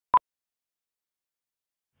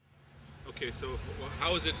Okay, so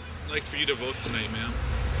how is it like for you to vote tonight, ma'am?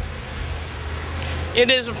 It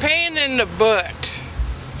is a pain in the butt.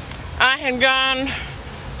 I had gone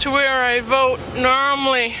to where I vote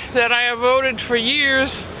normally, that I have voted for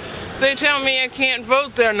years. They tell me I can't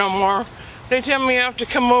vote there no more. They tell me I have to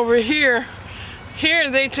come over here. Here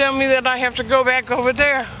they tell me that I have to go back over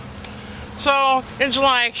there. So it's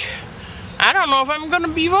like, I don't know if I'm going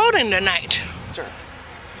to be voting tonight.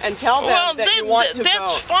 And tell them that you want to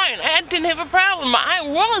that's vote. fine. I didn't have a problem. I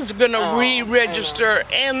was going to re-register,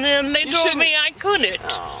 and then they told me I couldn't.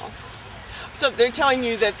 Oh. So they're telling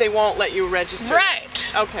you that they won't let you register? Right.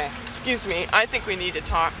 Okay. Excuse me. I think we need to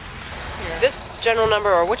talk here. This general number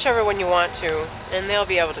or whichever one you want to, and they'll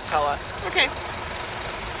be able to tell us. Okay.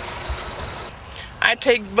 I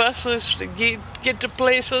take buses to get to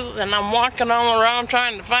places, and I'm walking all around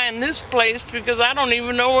trying to find this place because I don't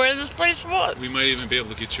even know where this place was. We might even be able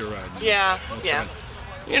to get you a ride. Yeah, yeah.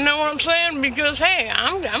 You know what I'm saying? Because hey,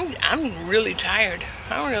 I'm really tired.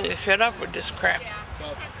 I'm really fed up with this crap.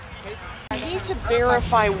 I need to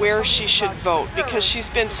verify where she should vote because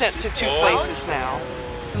she's been sent to 2 places now.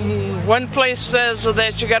 One place says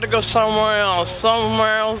that you got to go somewhere else.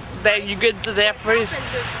 Somewhere else that you get to that place,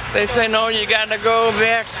 they say no, you got to go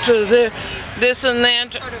back to this and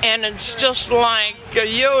that, and it's just like a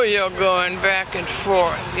yo-yo going back and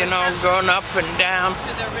forth, you know, going up and down.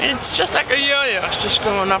 It's just like a yo-yo, it's just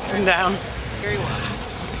going up and down. Very well.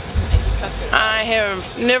 I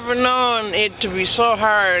have never known it to be so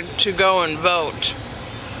hard to go and vote.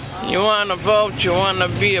 You want to vote, you want to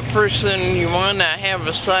be a person, you want to have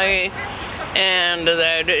a say, and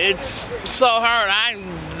that it's so hard.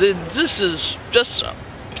 This is just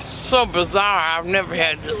so bizarre. I've never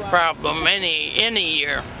had this problem any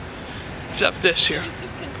year, except this year.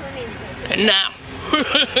 And now.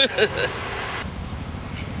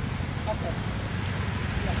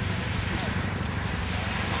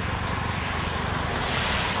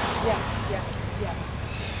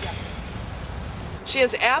 She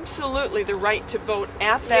has absolutely the right to vote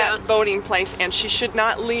at that voting place, and she should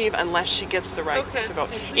not leave unless she gets the right to vote.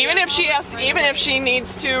 Even if she has to, even if she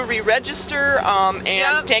needs to re-register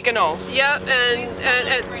and take an oath. Yep,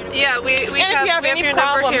 and yeah, we and if you have any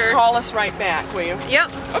problems, call us right back, will you? Yep.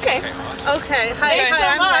 Okay. Okay.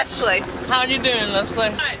 Hi, I'm Leslie. How you doing,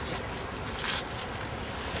 Leslie?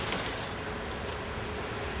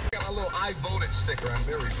 Got a little I voted sticker. I'm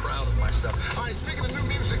very proud of myself. All right, speaking of new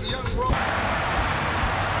music, Young Bro.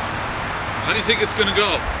 How do you think it's going to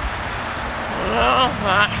go?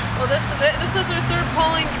 Well, this is our 3rd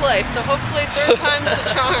polling place, so hopefully 3rd time's the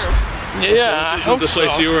charm. Yeah, I This hope is the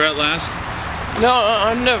place so. you were at last? No,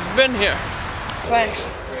 I've never been here. Thanks.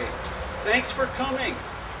 That's great. Thanks for coming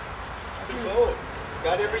to vote.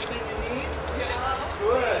 Got everything you need? Yeah.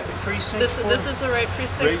 Good. Precinct This is the right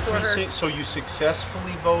precinct great for precinct. her. So you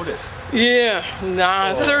successfully voted. Yeah,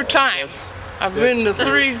 nah, 3rd time. I've been to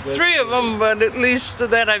three of them, but at least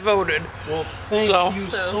that I voted. Well, thank you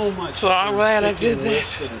so much. So I'm glad I did for that.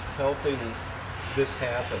 sticking with and helping this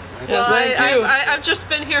happen. Well, Well, thank you. I've just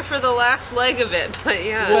been here for the last leg of it, but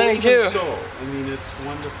yeah. Well, Thank even you. So, I mean, it's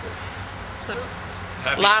wonderful. So,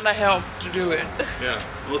 A lot of help to do it. Yeah.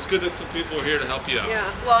 Well, it's good that some people are here to help you out.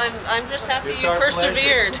 yeah. Well, I'm just happy It's you our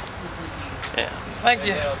persevered. Yeah, thank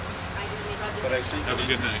you. But I think Have a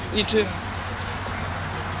good night. You too.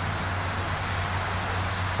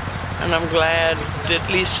 And I'm glad at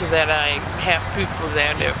least that I have people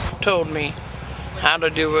that have told me how to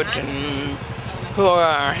do it and who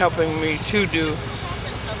are helping me to do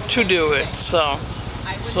it. So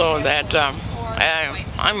that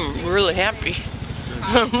I'm really happy.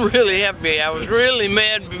 I'm really happy. I was really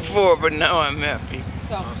mad before, but now I'm happy.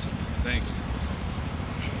 Awesome. Thanks.